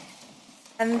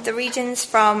The readings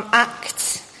from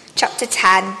Acts chapter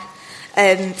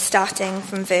 10, starting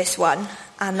from verse 1,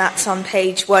 and that's on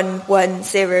page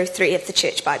 1103 of the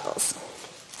Church Bibles.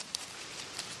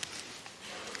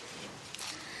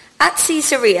 At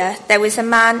Caesarea, there was a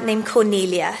man named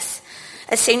Cornelius,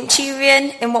 a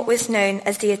centurion in what was known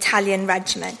as the Italian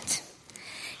regiment.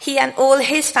 He and all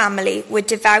his family were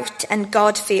devout and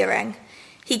God-fearing.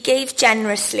 He gave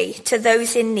generously to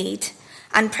those in need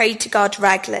and prayed to God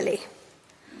regularly.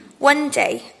 One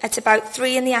day, at about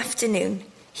 3 p.m,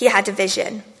 he had a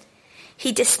vision.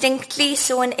 He distinctly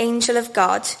saw an angel of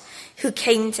God who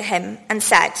came to him and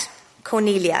said,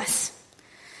 "Cornelius."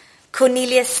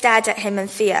 Cornelius stared at him in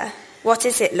fear. "What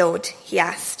is it, Lord?" he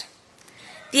asked.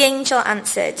 The angel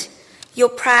answered, "Your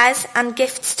prayers and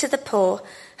gifts to the poor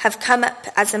have come up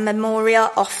as a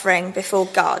memorial offering before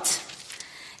God.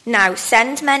 Now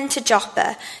send men to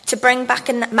Joppa to bring back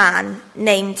a man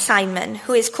named Simon,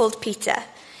 who is called Peter.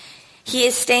 He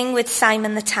is staying with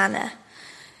Simon the tanner,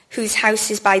 whose house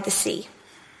is by the sea."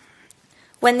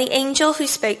 When the angel who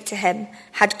spoke to him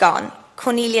had gone,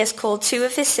 Cornelius called 2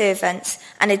 of his servants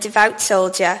and a devout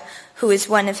soldier who was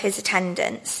one of his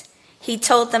attendants. He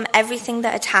told them everything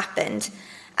that had happened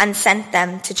and sent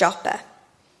them to Joppa.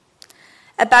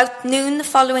 About noon the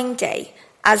following day,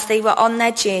 as they were on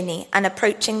their journey and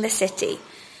approaching the city,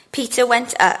 Peter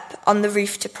went up on the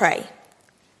roof to pray.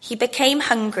 He became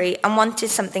hungry and wanted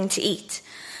something to eat,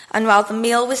 and while the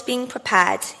meal was being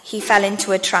prepared, he fell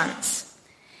into a trance.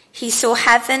 He saw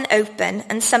heaven open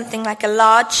and something like a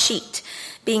large sheet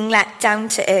being let down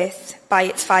to earth by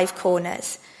its 5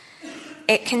 corners.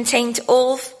 It contained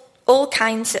all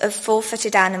kinds of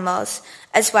 4-footed animals,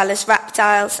 as well as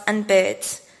reptiles and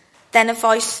birds. Then a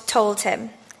voice told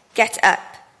him, "Get up,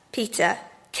 Peter,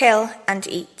 kill and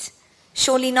eat."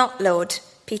 "Surely not, Lord,"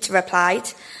 Peter replied.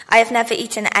 "I have never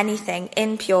eaten anything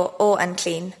impure or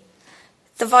unclean."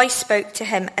 The voice spoke to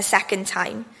him a second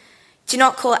time. "Do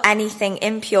not call anything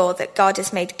impure that God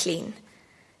has made clean."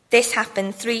 This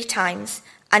happened 3 times,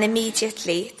 and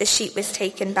immediately the sheet was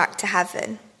taken back to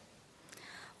heaven.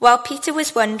 While Peter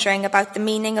was wondering about the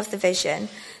meaning of the vision,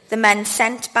 the men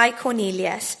sent by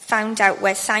Cornelius found out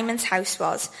where Simon's house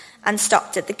was and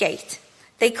stopped at the gate.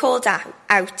 They called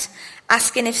out,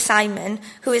 asking if Simon,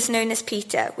 who is known as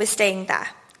Peter, was staying there.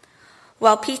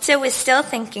 While Peter was still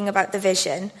thinking about the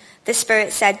vision, the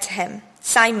Spirit said to him,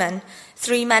 "Simon,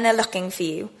 3 men are looking for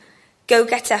you. Go,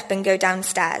 get up and go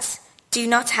downstairs. Do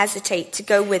not hesitate to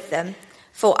go with them,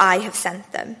 for I have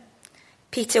sent them."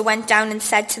 Peter went down and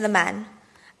said to the men,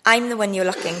 "I'm the one you're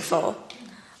looking for.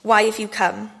 Why have you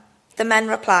come?" The men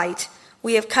replied,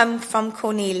 "We have come from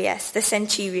Cornelius, the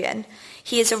centurion.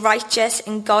 He is a righteous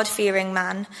and God-fearing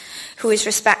man who is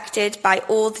respected by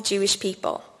all the Jewish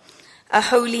people. A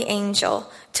holy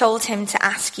angel told him to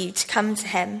ask you to come to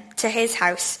him, to his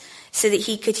house, so that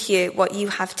he could hear what you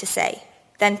have to say."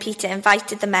 Then Peter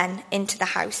invited the men into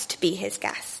the house to be his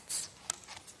guests.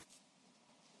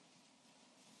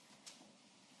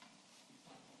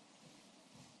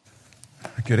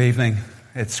 Good evening.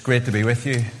 It's great to be with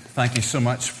you. Thank you so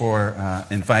much for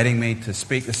inviting me to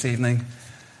speak this evening.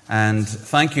 And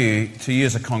thank you to you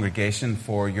as a congregation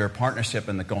for your partnership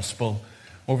in the gospel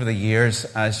over the years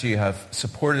as you have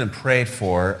supported and prayed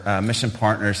for mission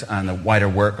partners and the wider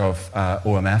work of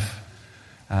OMF.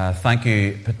 Thank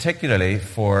you particularly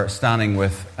for standing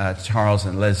with Charles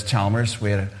and Liz Chalmers.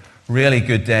 We had a really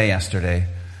good day yesterday,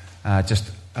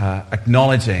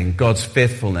 acknowledging God's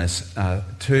faithfulness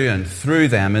to and through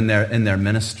them in their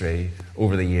ministry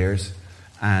over the years,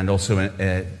 and also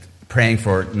praying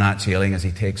for Nat Cheeling as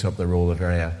he takes up the role of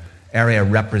area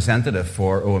representative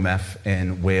for OMF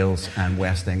in Wales and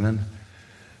West England.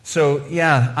 So,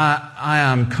 I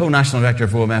am co-national director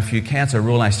of OMF UK. It's a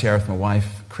role I share with my wife,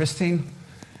 Christine.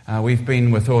 We've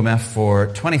been with OMF for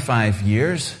 25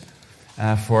 years.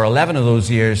 For 11 of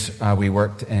those years, we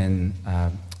worked in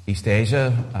East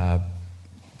Asia,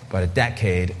 about a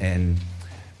decade in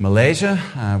Malaysia.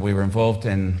 We were involved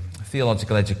in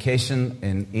theological education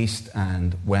in East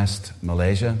and West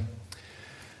Malaysia.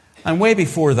 And way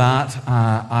before that,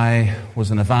 I was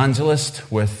an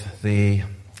evangelist with the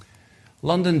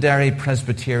Londonderry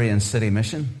Presbyterian City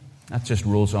Mission. That just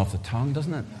rolls off the tongue,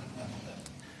 doesn't it?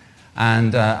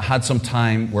 And had some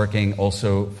time working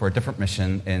also for a different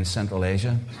mission in Central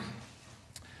Asia,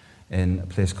 in a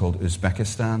place called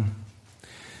Uzbekistan.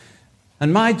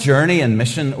 And my journey in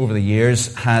mission over the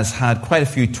years has had quite a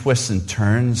few twists and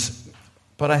turns,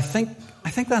 but I think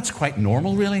that's quite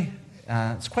normal, really.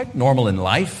 It's quite normal in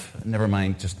life, never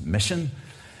mind just mission.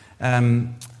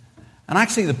 And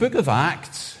actually, the book of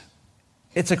Acts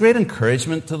it's a great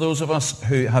encouragement to those of us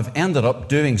who have ended up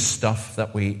doing stuff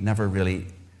that we never really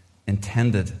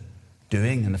intended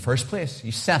doing in the first place.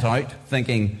 You set out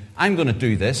thinking, I'm going to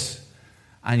do this,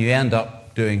 and you end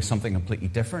up doing something completely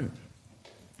different.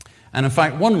 And in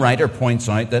fact, one writer points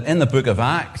out that in the book of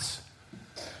Acts,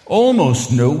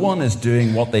 almost no one is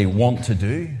doing what they want to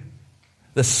do.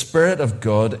 The Spirit of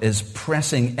God is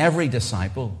pressing every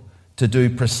disciple to do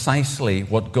precisely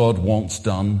what God wants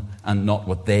done and not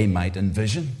what they might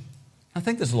envision. I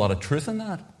think there's a lot of truth in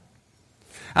that.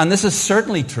 And this is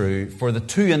certainly true for the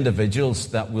two individuals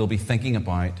that we'll be thinking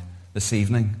about this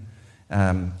evening,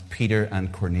 Peter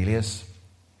and Cornelius.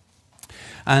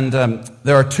 And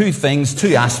there are two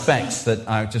aspects that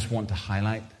I just want to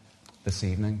highlight this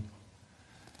evening.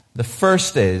 The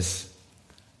first is,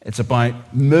 it's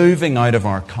about moving out of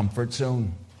our comfort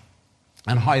zone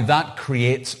and how that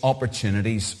creates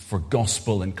opportunities for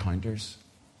gospel encounters.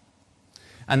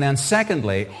 And then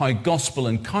secondly, how gospel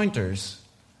encounters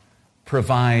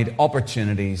provide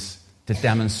opportunities to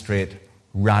demonstrate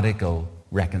radical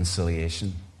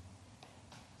reconciliation.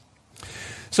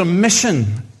 So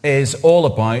mission is all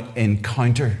about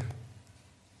encounter.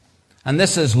 And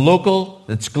this is local,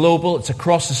 it's global, it's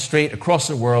across the street, across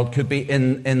the world. Could be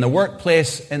in the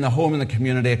workplace, in the home, in the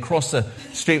community, across the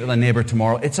street with a neighbour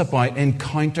tomorrow. It's about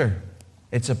encounter.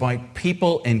 It's about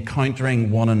people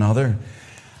encountering one another.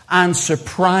 And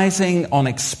surprising,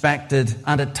 unexpected,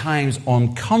 and at times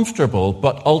uncomfortable,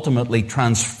 but ultimately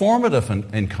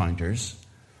transformative encounters,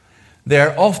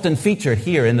 they're often featured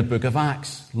here in the book of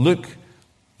Acts. Luke,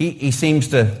 he seems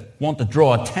to want to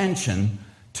draw attention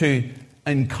to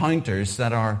encounters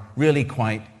that are really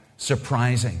quite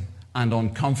surprising and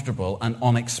uncomfortable and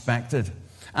unexpected.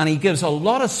 And he gives a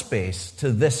lot of space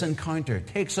to this encounter. It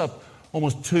takes up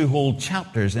almost 2 whole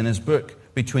chapters in his book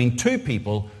between two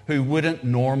people who wouldn't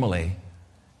normally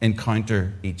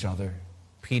encounter each other,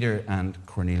 Peter and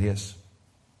Cornelius.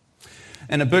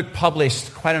 In a book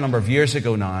published quite a number of years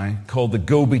ago now called The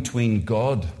Go-Between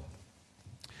God,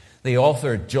 the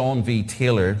author, John V.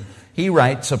 Taylor, he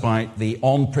writes about the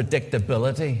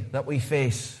unpredictability that we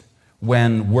face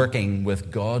when working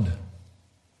with God.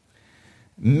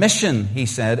 Mission, he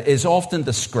said, is often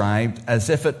described as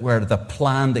if it were the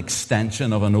planned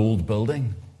extension of an old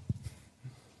building.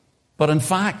 But in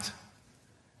fact,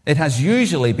 it has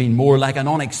usually been more like an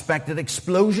unexpected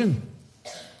explosion.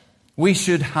 We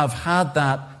should have had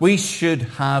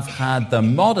the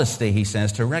modesty, he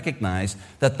says, to recognize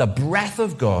that the breath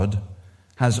of God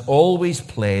has always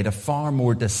played a far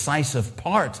more decisive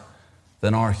part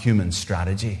than our human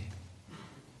strategy.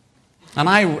 And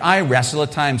I wrestle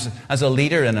at times as a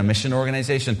leader in a mission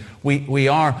organization.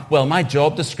 My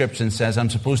job description says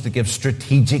I'm supposed to give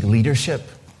strategic leadership.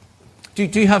 Do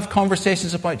you have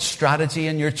conversations about strategy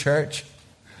in your church?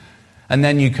 And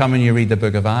then you come and you read the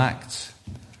book of Acts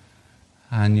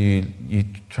and you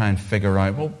try and figure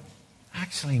out, well,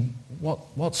 actually,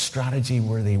 what strategy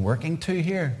were they working to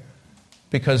here?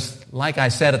 Because, like I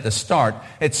said at the start,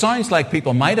 it sounds like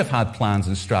people might have had plans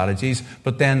and strategies,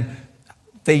 but then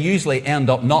they usually end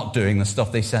up not doing the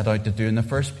stuff they set out to do in the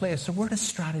first place. So where does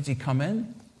strategy come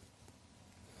in?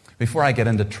 Before I get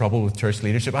into trouble with church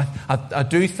leadership, I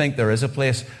do think there is a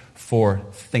place for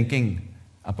thinking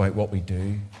about what we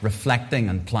do, reflecting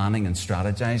and planning and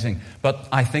strategizing. But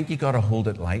I think you've got to hold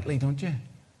it lightly, don't you?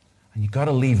 And you've got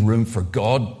to leave room for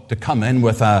God to come in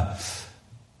with an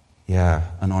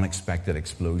unexpected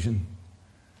explosion,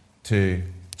 to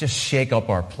just shake up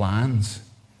our plans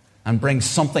and bring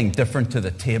something different to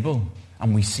the table,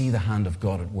 and we see the hand of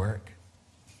God at work.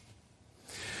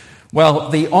 Well,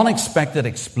 the unexpected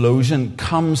explosion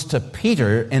comes to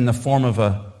Peter in the form of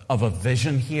a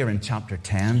vision here in chapter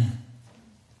 10.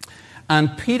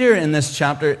 And Peter in this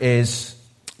chapter he's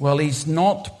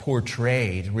not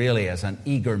portrayed really as an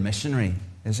eager missionary,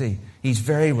 is he? He's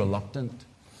very reluctant.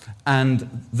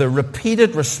 And the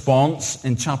repeated response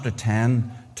in chapter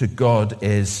 10 to God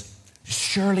is,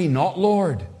 "Surely not,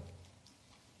 Lord.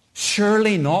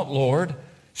 Surely not, Lord.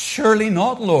 Surely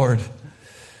not, Lord."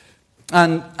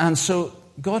 And so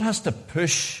God has to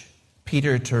push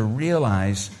Peter to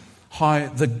realize how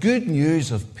the good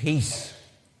news of peace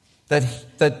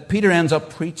that Peter ends up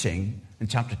preaching in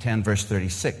chapter 10, verse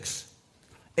 36,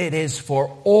 it is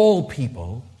for all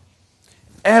people,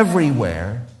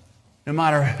 everywhere, no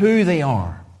matter who they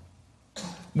are,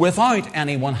 without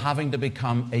anyone having to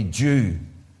become a Jew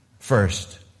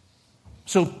first.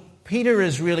 So Peter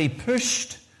is really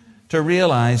pushed to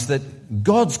realize that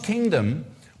God's kingdom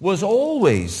was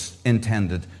always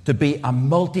intended to be a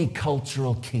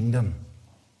multicultural kingdom.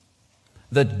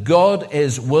 That God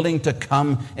is willing to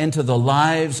come into the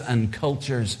lives and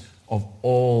cultures of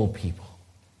all people.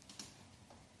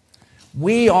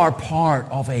 We are part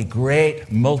of a great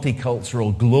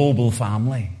multicultural global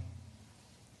family.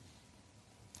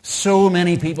 So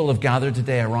many people have gathered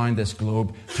today around this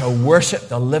globe to worship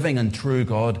the living and true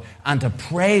God and to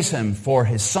praise Him for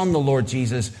His Son, the Lord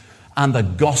Jesus, and the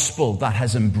gospel that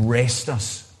has embraced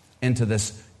us into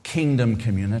this kingdom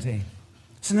community.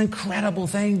 It's an incredible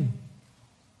thing.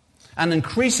 And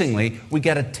increasingly, we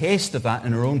get a taste of that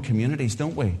in our own communities,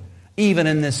 don't we? Even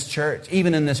in this church,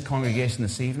 even in this congregation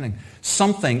this evening.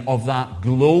 Something of that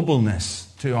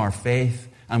globalness to our faith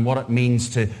and what it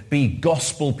means to be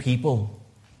gospel people.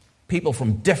 People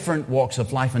from different walks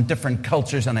of life and different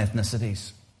cultures and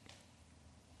ethnicities.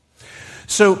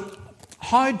 So,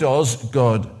 how does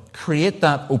God create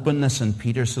that openness in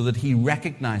Peter so that he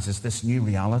recognizes this new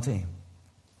reality?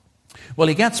 Well,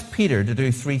 he gets Peter to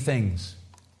do three things.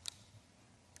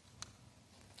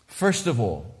 First of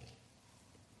all,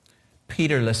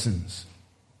 Peter listens.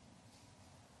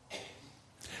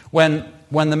 When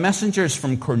the messengers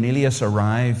from Cornelius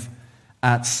arrive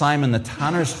at Simon the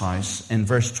tanner's house in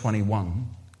verse 21,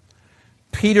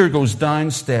 Peter goes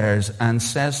downstairs and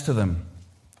says to them,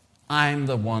 "I'm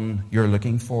the one you're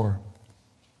looking for."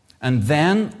 And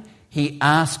then he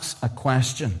asks a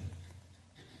question.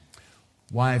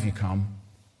 "Why have you come?"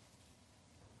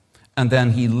 And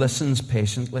then he listens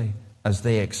patiently as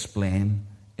they explain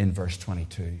in verse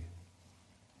 22.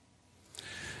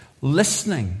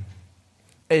 Listening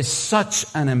is such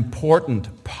an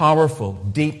important, powerful,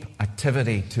 deep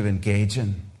activity to engage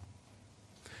in.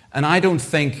 And I don't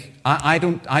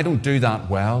do that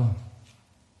well.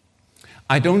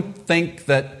 I don't think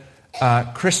that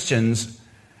Christians,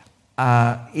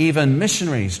 even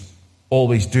missionaries,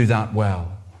 always do that well.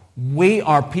 We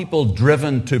are people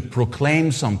driven to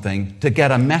proclaim something, to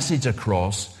get a message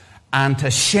across, and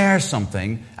to share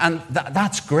something, and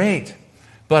that's great.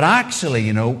 But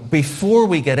actually, before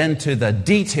we get into the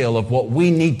detail of what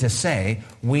we need to say,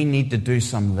 we need to do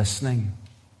some listening.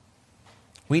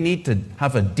 We need to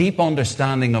have a deep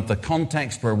understanding of the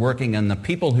context we're working in, the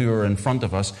people who are in front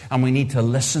of us, and we need to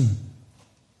listen.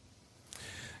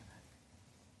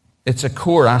 It's a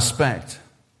core aspect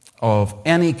of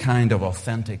any kind of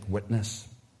authentic witness,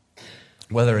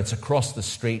 whether it's across the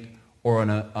street or in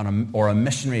a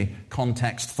missionary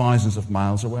context thousands of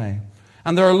miles away.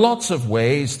 And there are lots of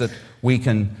ways that we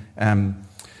can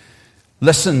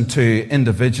listen to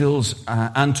individuals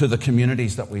and to the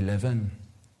communities that we live in.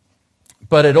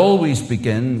 But it always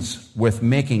begins with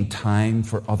making time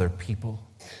for other people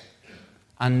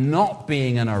and not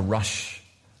being in a rush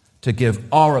to give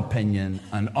our opinion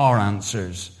and our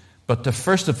answers, but to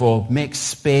first of all make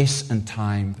space and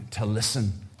time to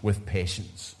listen with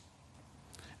patience.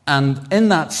 And in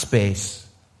that space,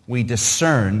 we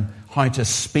discern how to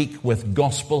speak with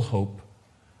gospel hope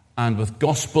and with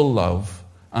gospel love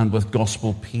and with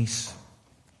gospel peace.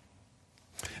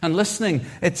 And listening,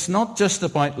 it's not just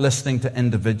about listening to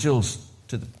individuals,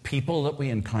 to the people that we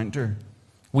encounter.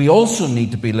 We also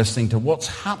need to be listening to what's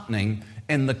happening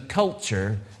in the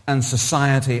culture and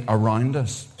society around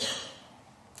us.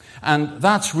 And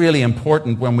that's really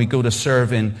important when we go to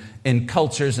serve in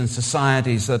cultures and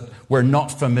societies that we're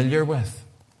not familiar with.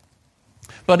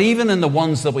 But even in the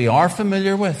ones that we are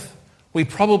familiar with, we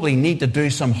probably need to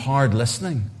do some hard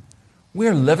listening.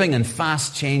 We're living in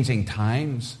fast-changing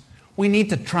times. We need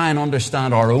to try and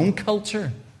understand our own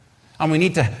culture. And we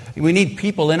need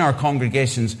people in our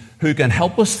congregations who can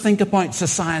help us think about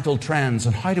societal trends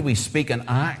and how do we speak and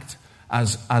act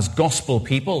as gospel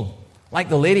people. Like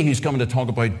the lady who's coming to talk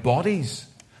about bodies.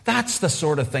 That's the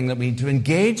sort of thing that we need to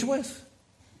engage with.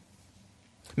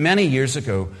 Many years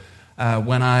ago,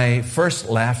 when I first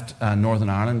left Northern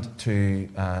Ireland to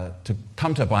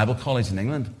come to a Bible college in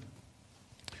England,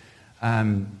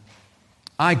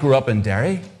 I grew up in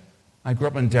Derry. I grew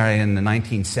up in Derry in the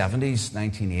 1970s,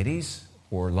 1980s,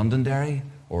 or Londonderry,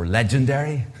 or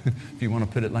Legendary, if you want to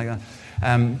put it like that.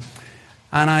 And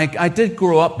I did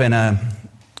grow up in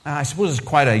I suppose it's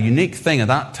quite a unique thing at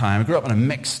that time. I grew up in a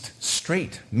mixed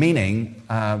street, meaning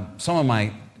some of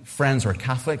my friends were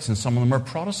Catholics and some of them were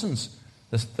Protestants.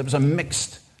 There was a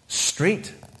mixed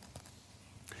street.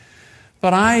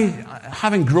 But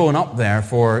having grown up there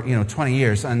for 20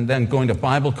 years and then going to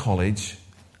Bible college,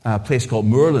 a place called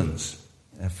Moorlands,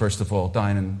 first of all,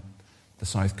 down in the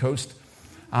south coast,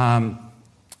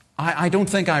 I don't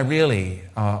think I really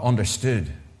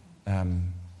understood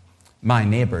my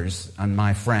neighbours and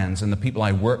my friends and the people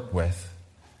I worked with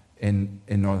in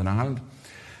Northern Ireland.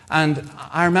 And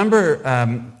I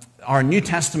remember our New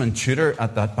Testament tutor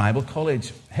at that Bible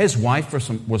college, his wife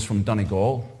was from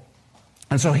Donegal.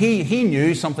 And so he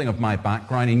knew something of my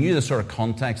background. He knew the sort of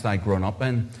context I'd grown up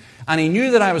in. And he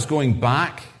knew that I was going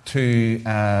back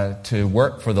to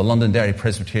work for the Londonderry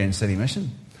Presbyterian City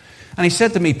Mission. And he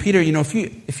said to me, Peter,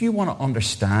 if you want to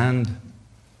understand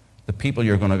the people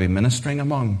you're going to be ministering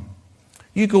among,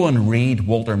 you go and read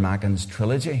Walter Macken's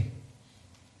trilogy.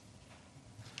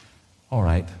 All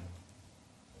right.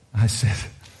 I said,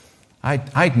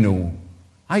 I'd no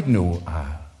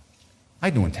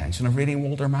intention of reading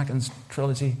Walter Macken's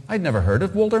trilogy. I'd never heard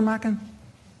of Walter Macken.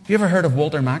 Have you ever heard of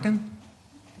Walter Macken?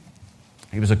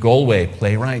 He was a Galway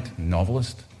playwright,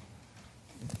 novelist.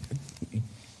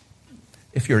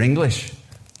 If you're English,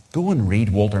 go and read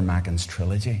Walter Macken's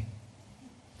trilogy.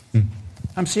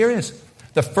 I'm serious.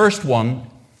 The first one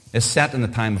is set in the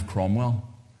time of Cromwell.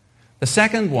 The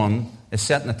second one is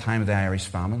set in the time of the Irish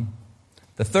famine.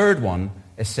 The third one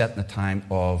is set in the time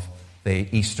of the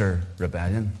Easter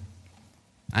Rebellion.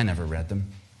 I never read them.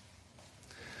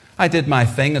 I did my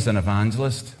thing as an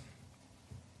evangelist.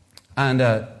 And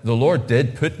the Lord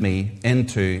did put me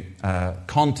into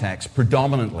context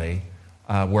predominantly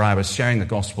where I was sharing the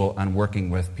gospel and working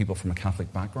with people from a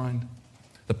Catholic background.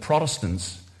 The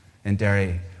Protestants in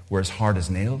Derry were as hard as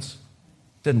nails.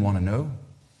 Didn't want to know.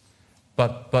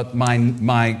 But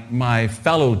my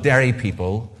fellow Derry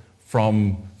people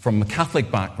from Catholic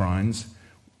backgrounds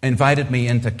invited me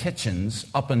into kitchens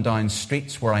up and down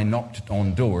streets where I knocked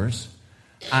on doors.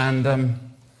 And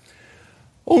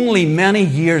only many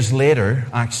years later,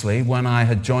 actually, when I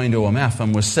had joined OMF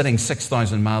and was sitting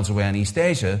 6,000 miles away in East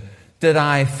Asia, did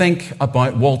I think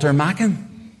about Walter Macken.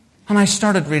 And I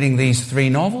started reading these 3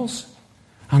 novels.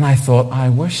 And I thought, I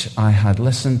wish I had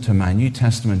listened to my New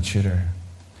Testament tutor,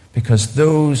 because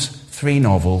those 3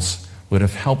 novels would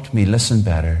have helped me listen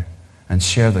better and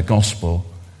share the gospel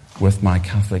with my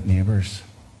Catholic neighbours.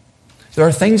 There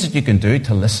are things that you can do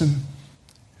to listen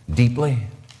deeply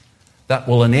that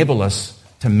will enable us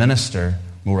to minister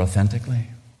more authentically.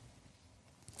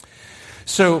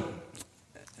 So,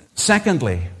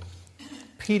 secondly,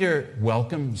 Peter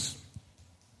welcomes.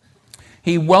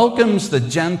 He welcomes the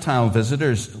Gentile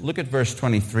visitors, look at verse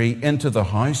 23, into the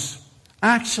house.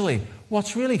 Actually,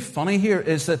 what's really funny here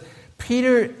is that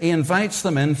Peter, he invites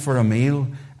them in for a meal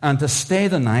and to stay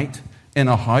the night in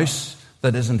a house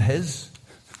that isn't his.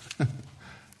 Have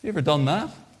you ever done that?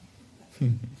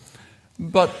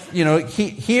 But,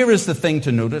 here is the thing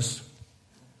to notice.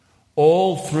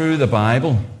 All through the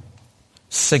Bible,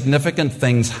 significant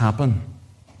things happen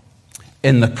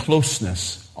in the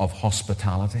closeness of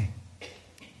hospitality,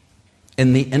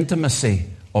 in the intimacy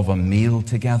of a meal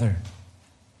together.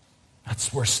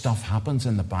 That's where stuff happens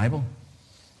in the Bible.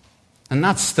 And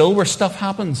that's still where stuff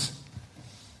happens.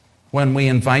 When we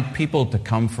invite people to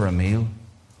come for a meal,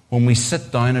 when we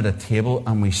sit down at a table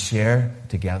and we share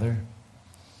together.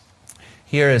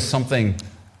 Here is something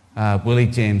Willie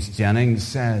James Jennings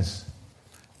says.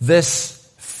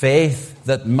 This faith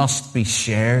that must be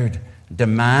shared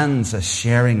demands a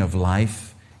sharing of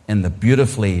life in the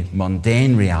beautifully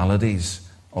mundane realities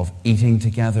of eating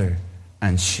together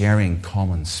and sharing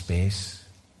common space.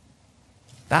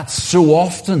 That's so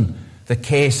often the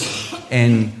case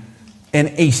in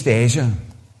East Asia.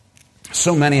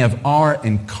 So many of our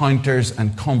encounters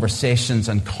and conversations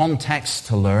and contexts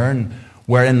to learn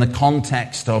were in the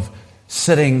context of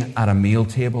sitting at a meal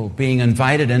table, being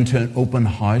invited into an open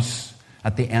house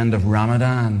at the end of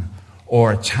Ramadan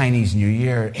or Chinese New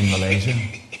Year in Malaysia.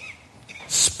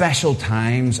 Special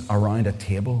times around a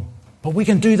table. But we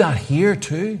can do that here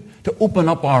too, to open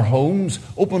up our homes,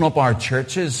 open up our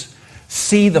churches,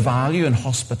 see the value in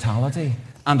hospitality,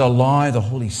 and allow the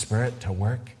Holy Spirit to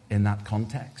work in that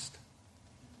context.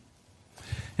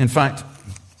 In fact,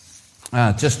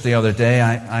 just the other day,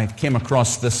 I came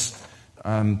across this.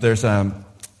 There's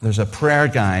a prayer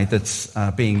guide that's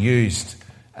being used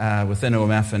within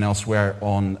OMF and elsewhere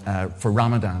for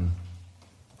Ramadan.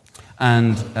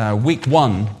 And week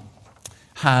 1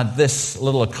 had this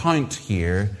little account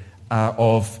here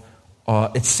of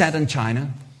it's set in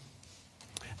China.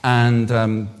 And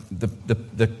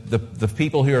the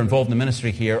people who are involved in the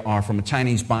ministry here are from a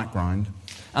Chinese background.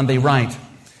 And they write,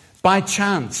 by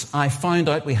chance, I found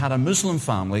out we had a Muslim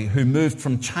family who moved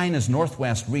from China's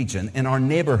northwest region in our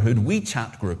neighborhood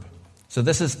WeChat group. So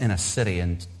this is in a city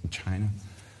in China.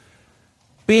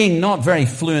 Being not very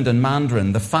fluent in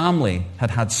Mandarin, the family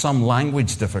had had some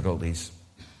language difficulties.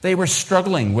 They were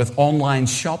struggling with online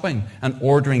shopping and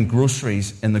ordering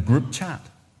groceries in the group chat.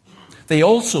 They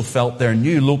also felt their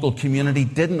new local community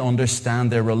didn't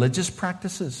understand their religious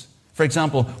practices. For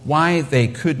example, why they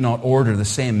could not order the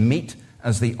same meat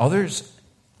as the others.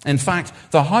 In fact,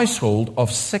 the household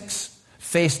of 6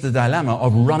 faced the dilemma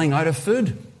of running out of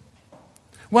food.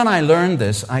 When I learned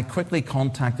this, I quickly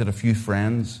contacted a few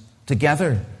friends.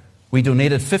 Together, we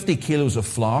donated 50 kilos of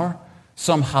flour,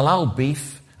 some halal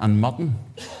beef and mutton.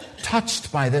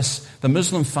 Touched by this, the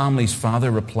Muslim family's father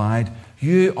replied,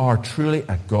 "You are truly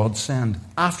a godsend.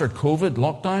 After COVID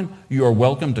lockdown, you are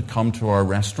welcome to come to our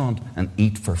restaurant and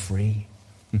eat for free."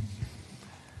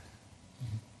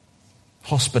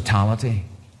 Hospitality.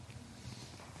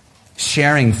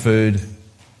 Sharing food.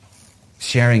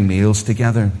 Sharing meals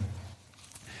together.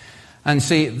 And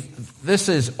see, this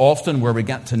is often where we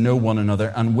get to know one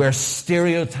another and where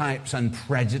stereotypes and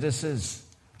prejudices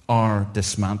are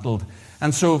dismantled.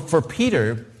 And so for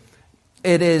Peter,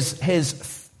 it is his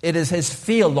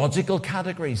theological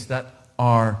categories that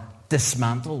are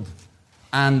dismantled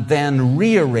and then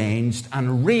rearranged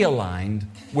and realigned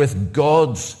with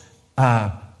God's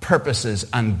purposes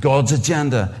and God's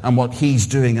agenda and what He's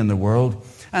doing in the world.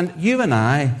 And you and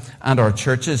I and our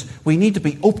churches, we need to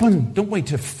be open, don't we,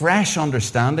 to fresh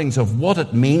understandings of what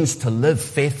it means to live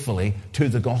faithfully to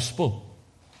the gospel.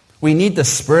 We need the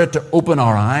Spirit to open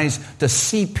our eyes to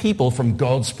see people from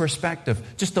God's perspective,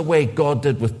 just the way God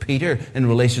did with Peter in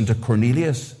relation to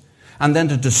Cornelius, and then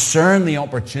to discern the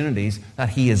opportunities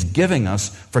that He is giving us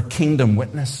for kingdom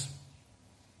witness.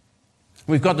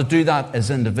 We've got to do that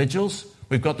as individuals.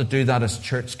 We've got to do that as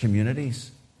church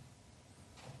communities.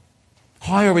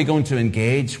 How are we going to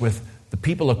engage with the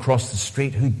people across the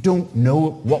street who don't know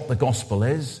what the gospel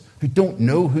is, who don't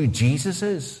know who Jesus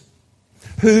is?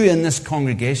 Who in this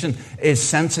congregation is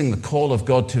sensing the call of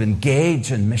God to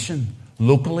engage in mission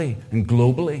locally and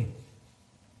globally?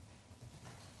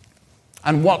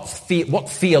 And what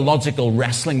theological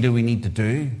wrestling do we need to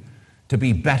do to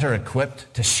be better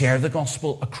equipped to share the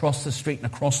gospel across the street and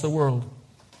across the world?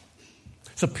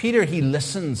 So Peter, he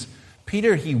listens.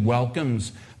 Peter, he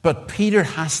welcomes. But Peter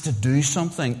has to do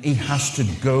something. He has to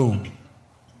go.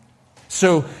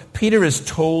 So Peter is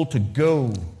told to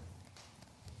go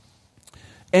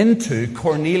into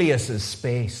Cornelius'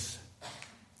 space,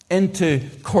 into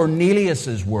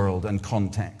Cornelius' world and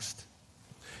context.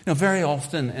 You know, very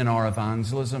often in our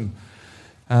evangelism,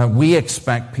 we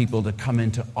expect people to come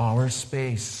into our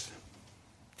space,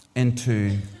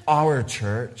 into our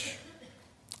church,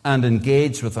 and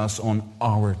engage with us on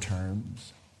our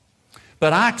terms.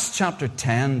 But Acts chapter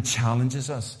 10 challenges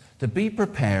us to be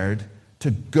prepared to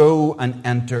go and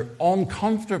enter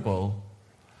uncomfortable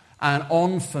and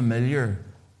unfamiliar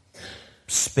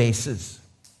spaces,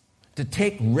 to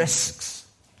take risks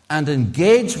and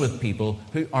engage with people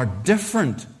who are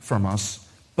different from us,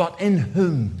 but in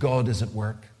whom God is at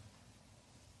work.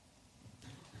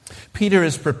 Peter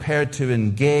is prepared to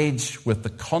engage with the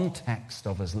context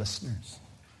of his listeners,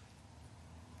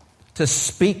 to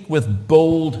speak with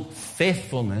bold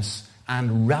faithfulness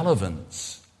and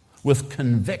relevance, with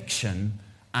conviction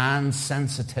and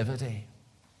sensitivity.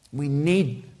 We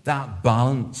need that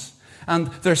balance. And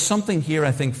there's something here,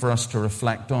 I think, for us to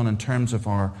reflect on in terms of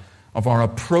our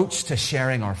approach to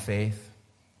sharing our faith,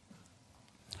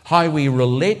 how we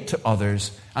relate to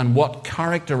others, and what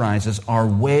characterizes our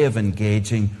way of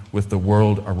engaging with the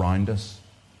world around us.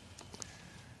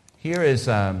 Here's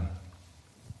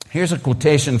a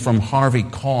quotation from Harvey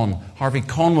Kahn. Harvey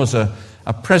Kahn was a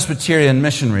Presbyterian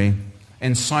missionary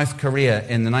in South Korea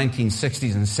in the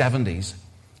 1960s and 70s.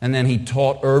 And then he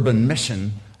taught urban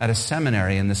mission at a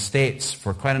seminary in the States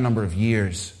for quite a number of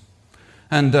years.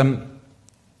 And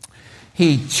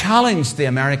he challenged the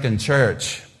American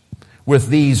church with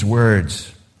these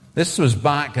words. This was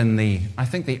back in the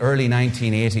early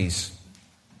 1980s.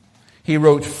 He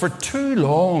wrote, "For too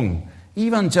long,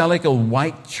 evangelical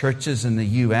white churches in the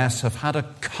U.S. have had a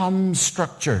come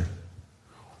structure.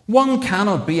 One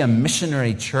cannot be a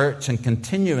missionary church and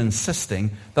continue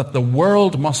insisting that the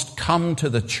world must come to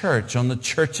the church on the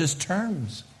church's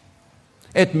terms.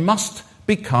 It must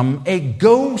become a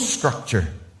go structure,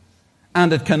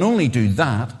 and it can only do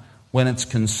that when its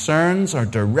concerns are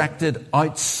directed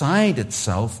outside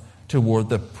itself toward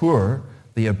the poor,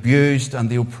 the abused, and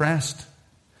the oppressed.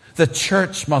 The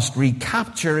church must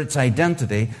recapture its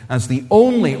identity as the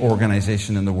only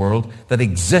organization in the world that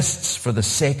exists for the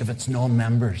sake of its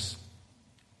non-members."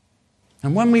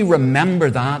 And when we remember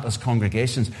that as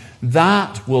congregations,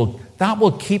 that will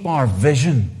keep our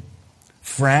vision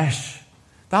fresh.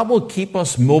 That will keep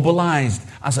us mobilized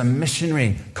as a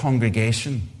missionary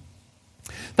congregation.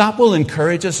 That will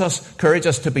encourage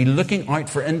us to be looking out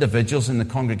for individuals in the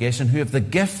congregation who have the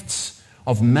gifts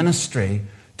of ministry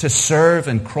to serve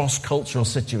in cross-cultural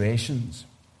situations.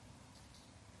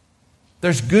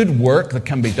 There's good work that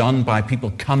can be done by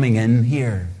people coming in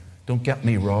here. Don't get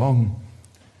me wrong.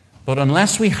 But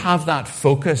unless we have that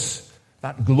focus,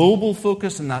 that global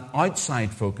focus and that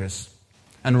outside focus,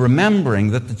 and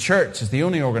remembering that the church is the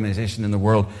only organization in the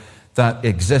world that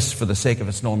exists for the sake of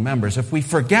its non-members, if we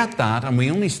forget that and we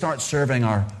only start serving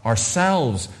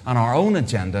ourselves and our own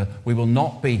agenda, we will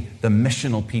not be the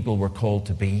missional people we're called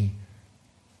to be.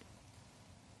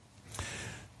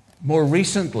 More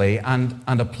recently, and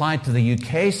applied to the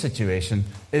UK situation,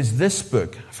 is this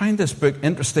book. I find this book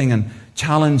interesting and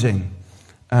challenging.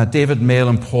 David Mayle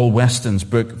and Paul Weston's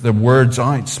book, The Words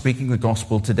Out, Speaking the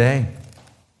Gospel Today.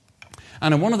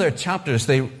 And in one of their chapters,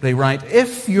 they write,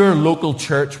 if your local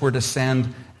church were to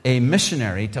send a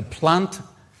missionary to plant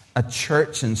a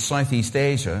church in Southeast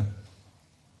Asia,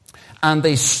 and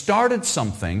they started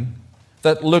something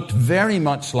that looked very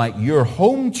much like your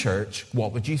home church,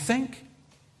 what would you think?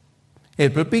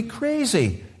 It would be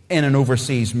crazy in an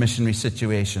overseas missionary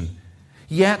situation.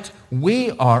 Yet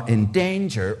we are in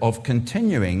danger of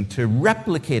continuing to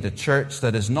replicate a church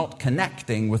that is not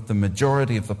connecting with the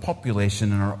majority of the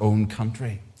population in our own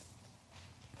country.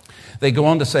 They go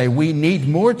on to say, we need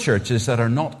more churches that are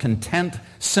not content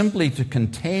simply to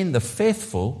contain the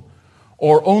faithful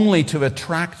or only to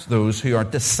attract those who are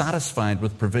dissatisfied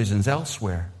with provisions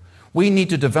elsewhere. We need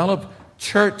to develop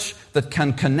churches that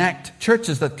can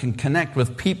connect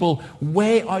with people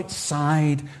way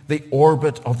outside the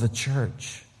orbit of the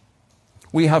church.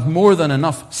 We have more than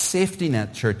enough safety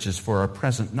net churches for our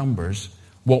present numbers.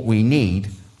 What we need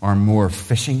are more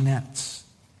fishing nets.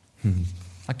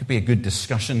 That could be a good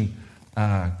discussion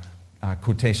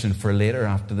quotation for later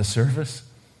after the service.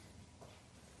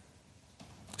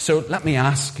 So let me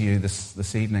ask you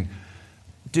this evening,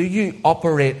 do you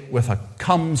operate with a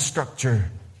come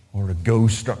structure or a go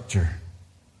structure?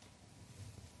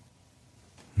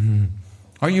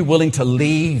 Are you willing to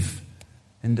leave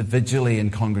individually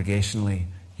and congregationally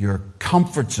your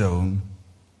comfort zone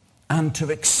and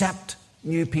to accept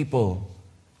new people,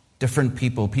 different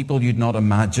people you'd not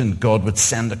imagined God would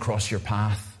send across your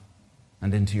path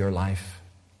and into your life?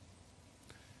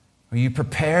 Are you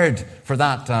prepared for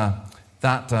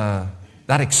that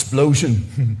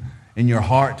explosion in your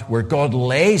heart where God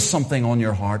lays something on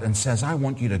your heart and says, I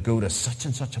want you to go to such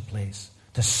and such a place,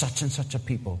 to such and such a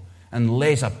people, and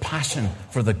lays a passion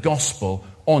for the gospel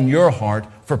on your heart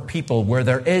for people where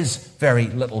there is very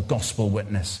little gospel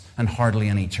witness and hardly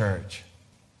any church?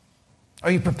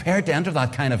 Are you prepared to enter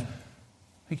that kind of,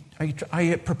 are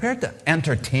you prepared to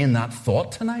entertain that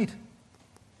thought tonight?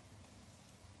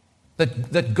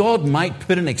 That God might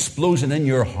put an explosion in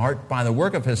your heart by the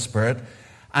work of His Spirit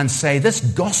and say, this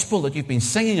gospel that you've been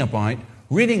singing about,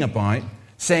 reading about,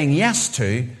 saying yes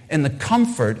to, in the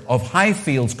comfort of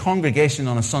Highfields congregation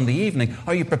on a Sunday evening,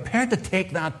 are you prepared to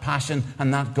take that passion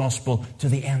and that gospel to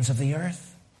the ends of the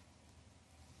earth?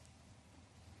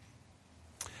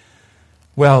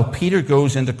 Well, Peter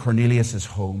goes into Cornelius'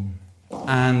 home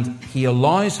and he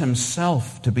allows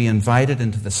himself to be invited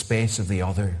into the space of the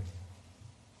other.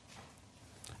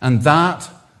 And that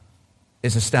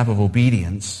is a step of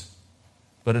obedience,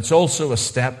 but it's also a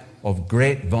step of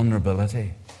great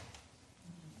vulnerability.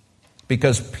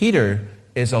 Because Peter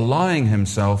is allowing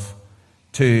himself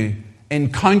to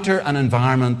encounter an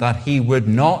environment that he would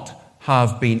not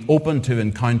have been open to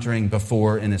encountering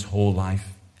before in his whole life.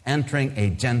 Entering a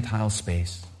Gentile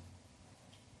space.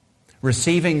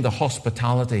 Receiving the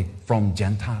hospitality from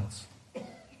Gentiles.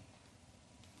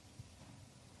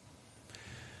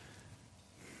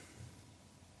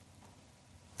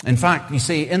 In fact, you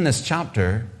see, in this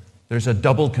chapter, there's a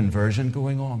double conversion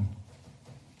going on.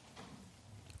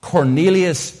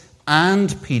 Cornelius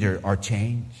and Peter are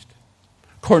changed.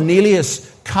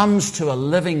 Cornelius comes to a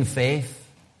living faith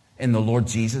in the Lord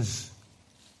Jesus.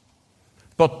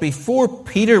 But before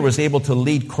Peter was able to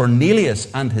lead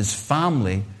Cornelius and his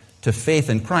family to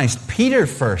faith in Christ, Peter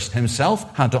first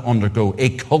himself had to undergo a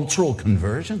cultural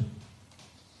conversion.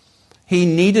 He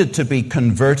needed to be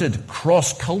converted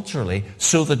cross-culturally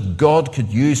so that God could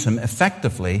use him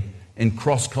effectively in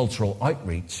cross-cultural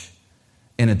outreach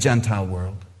in a Gentile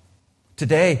world.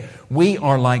 Today, we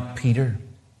are like Peter.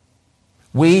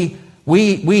 We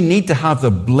need to have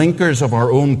the blinkers of our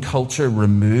own culture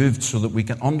removed so that we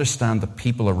can understand the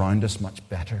people around us much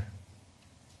better.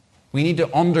 We need to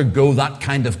undergo that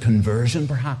kind of conversion,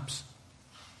 perhaps,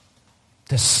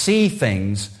 to see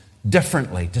things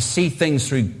differently, to see things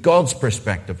through God's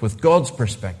perspective, with God's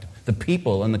perspective, the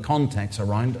people and the context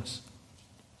around us.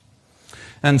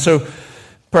 And so,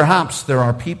 perhaps there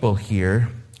are people here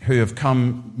who have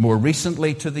come more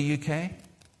recently to the UK,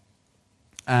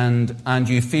 and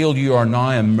you feel you are now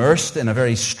immersed in a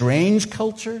very strange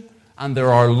culture And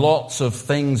there are lots of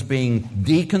things being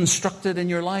deconstructed in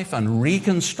your life and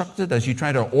reconstructed as you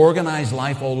try to organize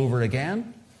life all over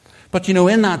again. But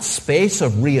in that space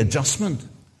of readjustment,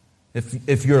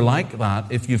 if you're like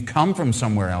that, if you've come from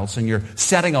somewhere else and you're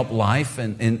setting up life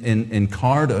in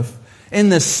Cardiff, in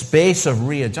this space of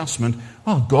readjustment,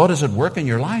 well, God is at work in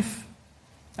your life.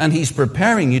 And He's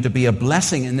preparing you to be a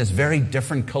blessing in this very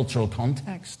different cultural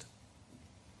context.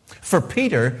 For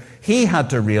Peter, he had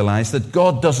to realize that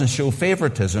God doesn't show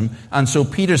favoritism, and so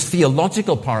Peter's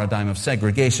theological paradigm of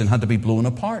segregation had to be blown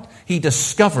apart. He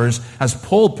discovers, as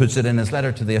Paul puts it in his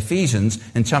letter to the Ephesians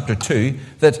in chapter 2,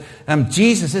 that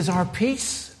Jesus is our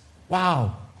peace.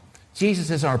 Wow. Jesus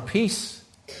is our peace.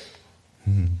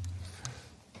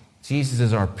 Jesus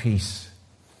is our peace,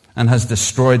 and has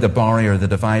destroyed the barrier, the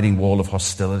dividing wall of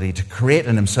hostility, to create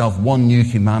in Himself one new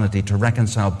humanity, to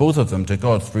reconcile both of them to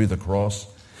God through the cross.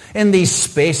 In these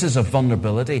spaces of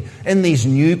vulnerability, in these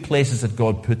new places that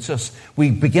God puts us, we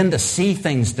begin to see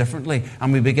things differently,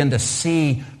 and we begin to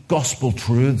see gospel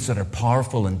truths that are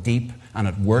powerful and deep and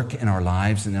at work in our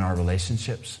lives and in our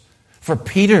relationships. For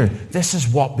Peter, this is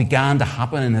what began to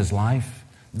happen in his life.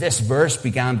 This verse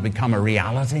began to become a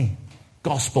reality.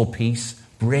 Gospel peace,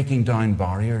 breaking down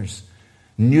barriers,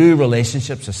 new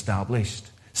relationships established,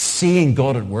 seeing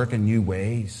God at work in new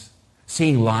ways.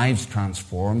 Seeing lives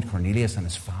transformed, Cornelius and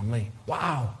his family.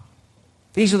 Wow.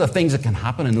 These are the things that can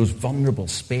happen in those vulnerable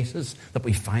spaces that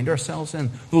we find ourselves in.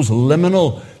 Those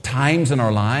liminal times in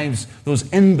our lives,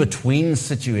 those in-between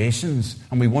situations,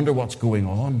 and we wonder what's going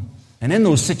on. And in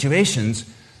those situations,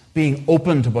 being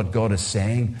open to what God is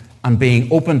saying and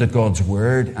being open to God's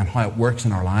word and how it works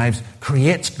in our lives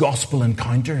creates gospel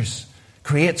encounters,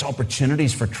 creates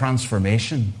opportunities for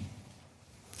transformation.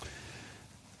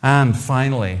 And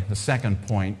finally, the second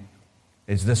point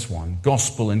is this one.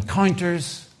 Gospel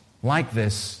encounters like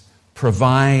this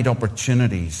provide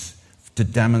opportunities to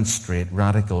demonstrate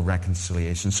radical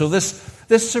reconciliation. So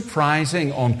this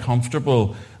surprising,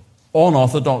 uncomfortable,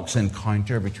 unorthodox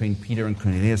encounter between Peter and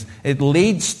Cornelius, it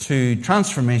leads to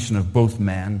transformation of both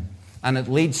men, and it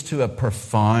leads to a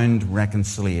profound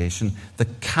reconciliation, the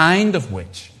kind of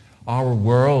which our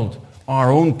world,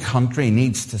 our own country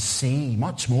needs to see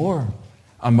much more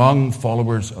among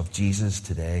followers of Jesus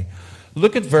today.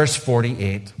 Look at verse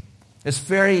 48. It's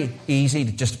very easy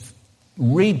to just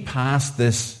read past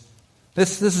this.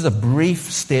 This is a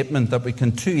brief statement that we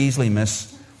can too easily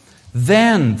miss.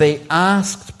 Then they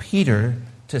asked Peter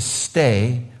to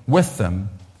stay with them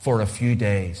for a few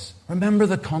days. Remember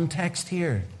the context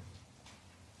here.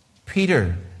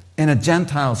 Peter, in a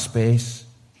Gentile space,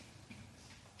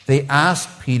 they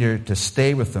asked Peter to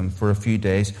stay with them for a few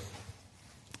days.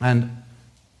 And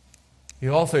the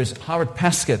authors, Howard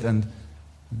Peskett and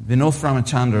Vinod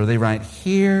Ramachandra, they write,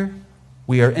 here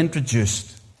we are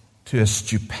introduced to a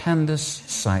stupendous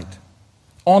sight,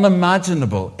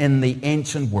 unimaginable in the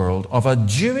ancient world, of a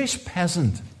Jewish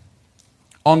peasant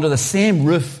under the same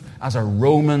roof as a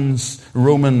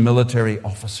Roman military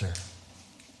officer.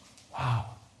 Wow.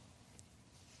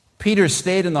 Peter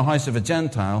stayed in the house of a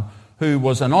Gentile who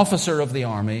was an officer of the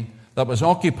army that was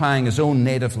occupying his own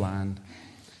native land.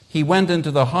 He went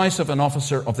into the house of an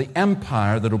officer of the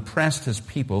empire that oppressed his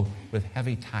people with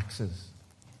heavy taxes.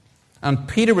 And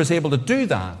Peter was able to do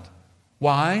that.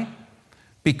 Why?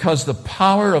 Because the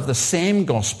power of the same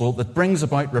gospel that brings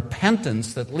about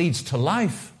repentance that leads to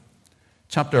life,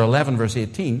 chapter 11, verse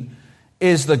 18,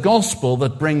 is the gospel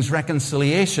that brings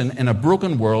reconciliation in a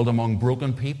broken world among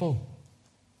broken people.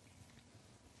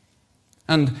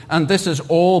 And this is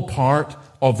all part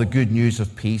of the good news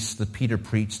of peace that Peter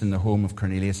preached in the home of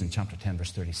Cornelius in chapter 10,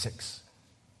 verse 36.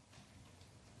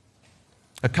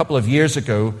 A couple of years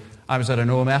ago, I was at an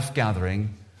OMF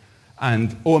gathering,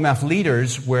 and OMF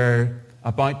leaders were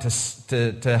about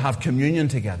to have communion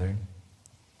together.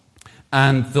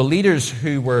 And the leaders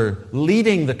who were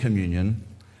leading the communion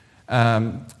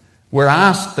were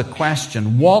asked the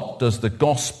question, what does the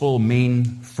gospel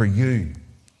mean for you?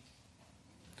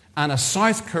 And a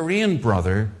South Korean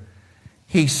brother,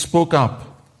 he spoke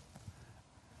up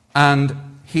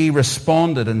and he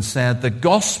responded and said, the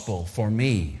gospel for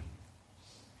me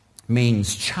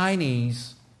means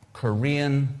Chinese,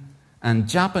 Korean, and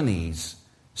Japanese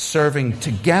serving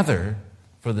together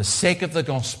for the sake of the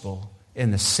gospel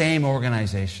in the same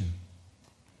organization.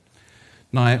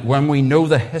 Now, when we know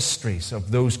the histories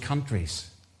of those countries,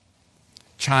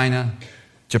 China,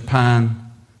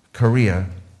 Japan, Korea,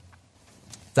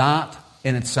 that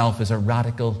in itself is a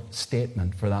radical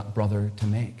statement for that brother to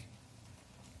make.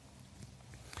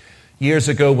 Years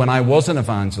ago, when I was an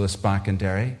evangelist back in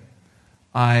Derry,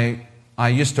 I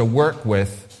used to work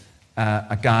with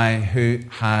a guy who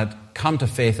had come to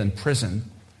faith in prison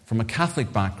from a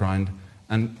Catholic background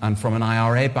and from an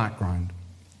IRA background.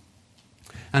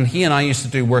 And he and I used to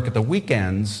do work at the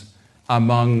weekends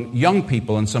among young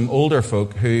people and some older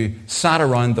folk who sat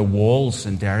around the walls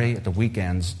in Derry at the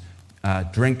weekends,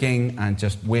 drinking and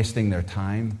just wasting their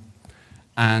time.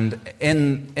 And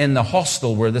in the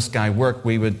hostel where this guy worked,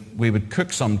 we would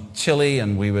cook some chili,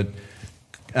 and we would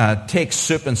take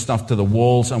soup and stuff to the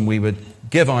walls, and we would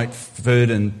give out food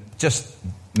and just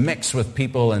mix with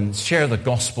people and share the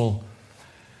gospel.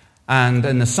 And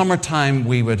in the summertime,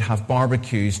 we would have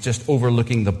barbecues just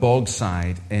overlooking the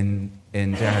Bogside in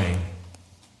Derry.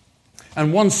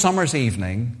 And one summer's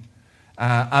evening,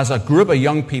 as a group of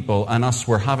young people and us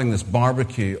were having this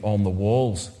barbecue on the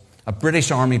walls, a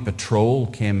British Army patrol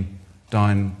came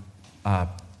down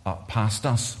past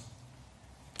us.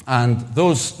 And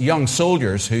those young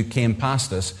soldiers who came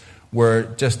past us were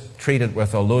just treated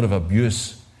with a load of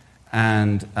abuse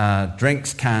and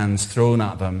drinks cans thrown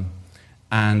at them.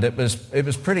 And it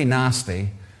was pretty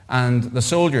nasty. And the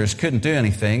soldiers couldn't do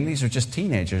anything. These were just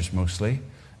teenagers mostly.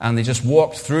 And they just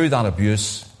walked through that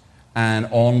abuse and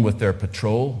on with their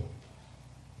patrol.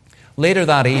 Later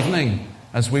that evening,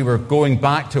 as we were going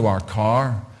back to our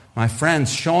car, my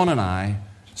friends Sean and I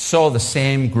saw the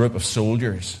same group of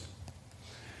soldiers.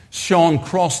 Sean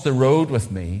crossed the road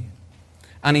with me,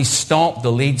 and he stopped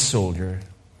the lead soldier,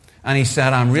 and he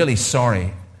said, "I'm really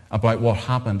sorry about what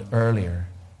happened earlier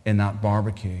in that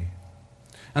barbecue."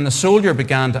 And the soldier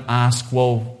began to ask,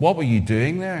 "Well, what were you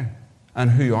doing there?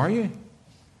 And who are you?"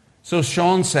 So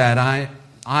Sean said,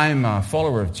 I'm a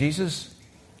follower of Jesus,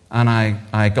 and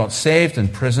I got saved in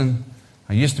prison.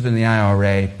 I used to be in the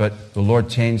IRA, but the Lord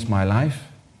changed my life.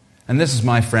 And this is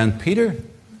my friend Peter.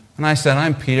 And I said,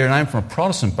 "I'm Peter, and I'm from a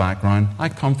Protestant background. I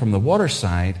come from the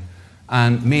Waterside,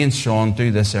 and me and Sean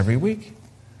do this every week."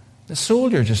 The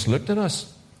soldier just looked at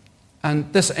us.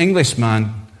 And this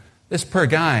Englishman, this poor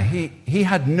guy, he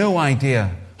had no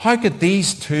idea. How could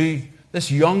these two,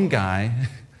 this young guy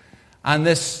and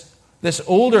this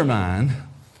older man,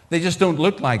 they just don't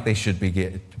look like they should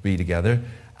be together.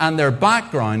 And their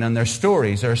background and their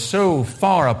stories are so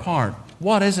far apart.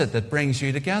 What is it that brings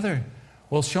you together?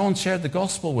 Well, Sean shared the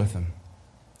gospel with him.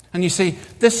 And you see,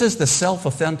 this is the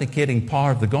self-authenticating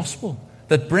power of the gospel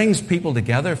that brings people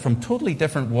together from totally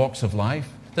different walks of life,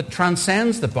 that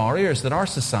transcends the barriers that our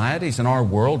societies and our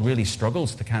world really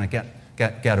struggles to kind of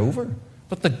get over.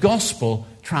 But the gospel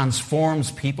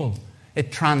transforms people.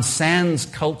 It transcends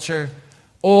culture,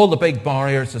 all the big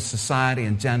barriers of society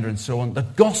and gender and so on. The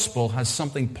gospel has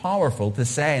something powerful to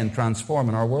say and transform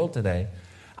in our world today.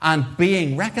 And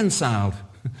being reconciled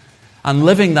and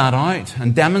living that out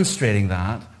and demonstrating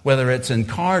that, whether it's in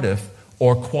Cardiff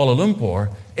or Kuala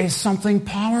Lumpur, is something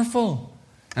powerful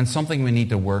and something we need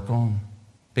to work on.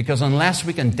 Because unless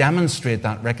we can demonstrate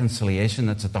that reconciliation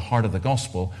that's at the heart of the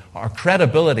gospel, our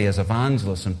credibility as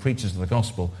evangelists and preachers of the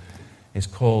gospel is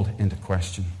called into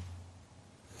question.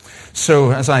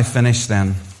 So, as I finish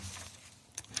then,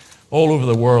 all over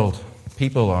the world,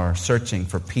 people are searching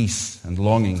for peace and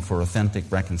longing for authentic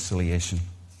reconciliation.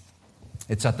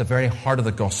 It's at the very heart of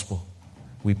the gospel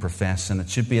we profess, and it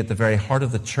should be at the very heart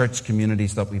of the church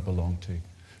communities that we belong to.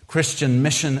 Christian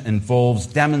mission involves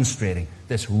demonstrating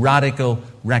this radical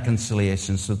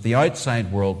reconciliation so that the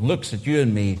outside world looks at you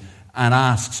and me and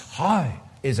asks, how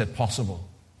is it possible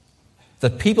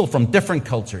that people from different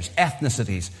cultures,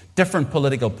 ethnicities, different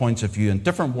political points of view and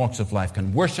different walks of life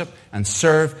can worship and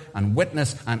serve and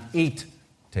witness and eat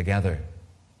together?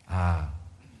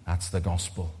 That's the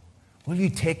gospel. Will you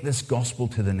take this gospel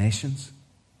to the nations?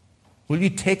 Will you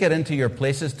take it into your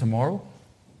places tomorrow?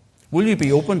 Will you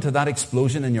be open to that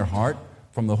explosion in your heart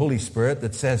from the Holy Spirit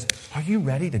that says, are you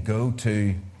ready to go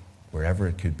to wherever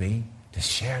it could be to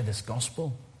share this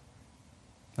gospel?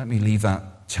 Let me leave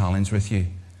that challenge with you.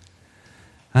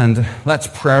 And let's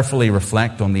prayerfully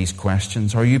reflect on these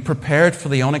questions. Are you prepared for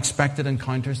the unexpected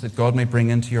encounters that God may bring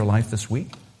into your life this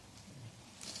week?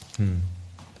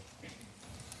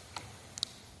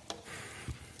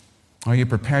 Are you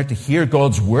prepared to hear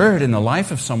God's word in the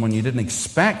life of someone you didn't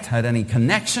expect had any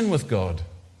connection with God?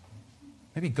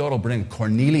 Maybe God will bring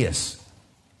Cornelius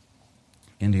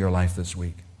into your life this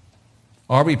week.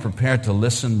 Are we prepared to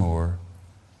listen more,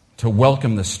 to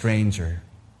welcome the stranger?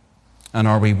 And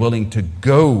are we willing to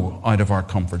go out of our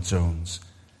comfort zones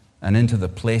and into the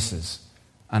places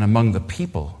and among the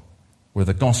people where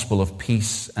the gospel of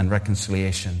peace and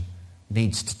reconciliation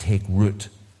needs to take root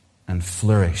and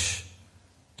flourish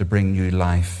to bring new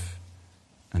life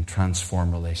and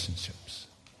transform relationships?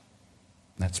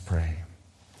 Let's pray.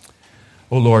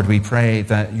 Oh Lord, we pray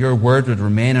that your word would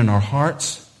remain in our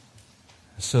hearts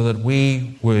so that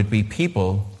we would be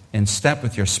people in step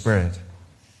with your Spirit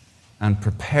and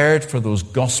prepared for those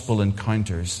gospel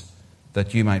encounters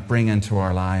that you might bring into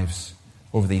our lives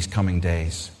over these coming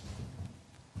days.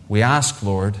 We ask,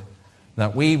 Lord,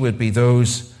 that we would be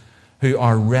those who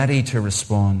are ready to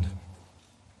respond.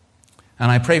 And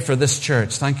I pray for this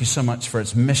church. Thank you so much for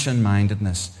its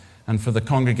mission-mindedness and for the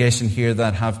congregation here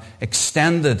that have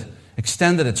extended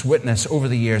its witness over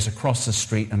the years across the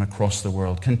street and across the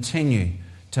world. Continue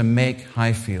to make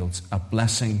Highfields a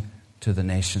blessing to the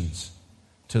nations,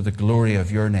 to the glory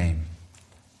of your name.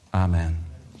 Amen.